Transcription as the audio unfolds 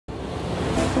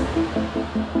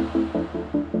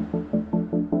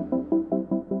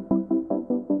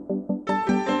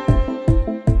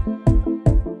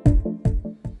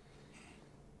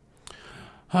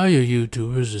Hiya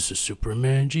YouTubers, this is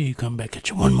Superman G, come back at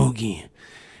you one more again.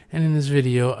 And in this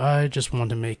video, I just want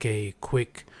to make a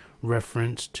quick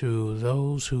reference to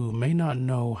those who may not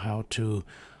know how to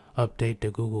update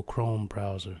the Google Chrome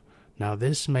browser. Now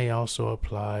this may also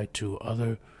apply to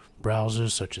other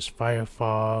browsers such as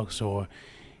Firefox or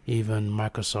even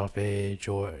Microsoft Edge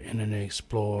or Internet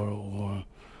Explorer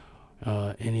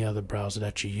or any other browser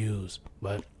that you use.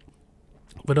 But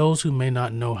for those who may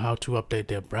not know how to update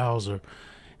their browser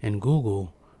in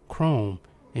Google Chrome,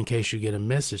 in case you get a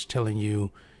message telling you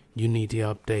you need to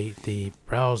update the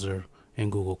browser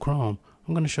in Google Chrome,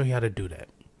 I'm going to show you how to do that.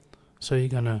 So you're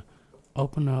going to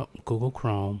open up Google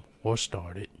Chrome or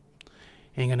start it,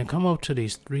 and you're going to come up to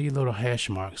these three little hash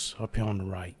marks up here on the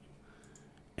right.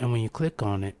 And when you click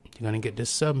on it, you're going to get this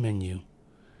sub menu.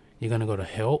 You're going to go to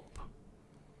Help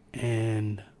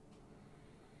and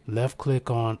left click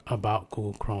on About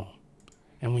Google Chrome.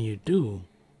 And when you do,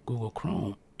 Google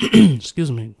Chrome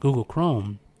Google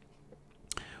Chrome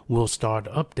will start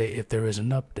to update if there is an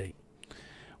update.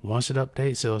 Once it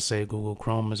updates, it'll say Google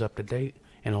Chrome is up to date,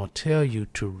 and it'll tell you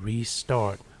to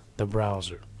restart the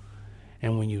browser.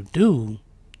 And when you do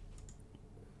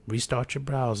restart your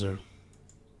browser,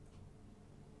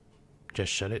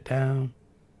 just shut it down,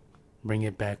 bring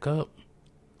it back up,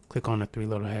 click on the three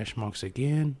little hash marks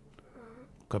again,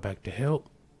 go back to Help,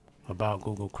 About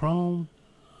Google Chrome,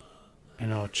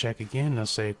 and I'll check again and I'll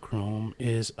say Chrome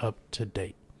is up to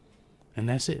date. And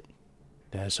that's it.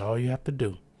 That's all you have to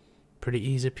do. Pretty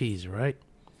easy peasy, right?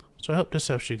 So I hope this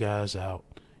helps you guys out.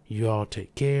 You all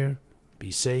take care, be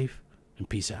safe, and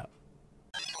peace out.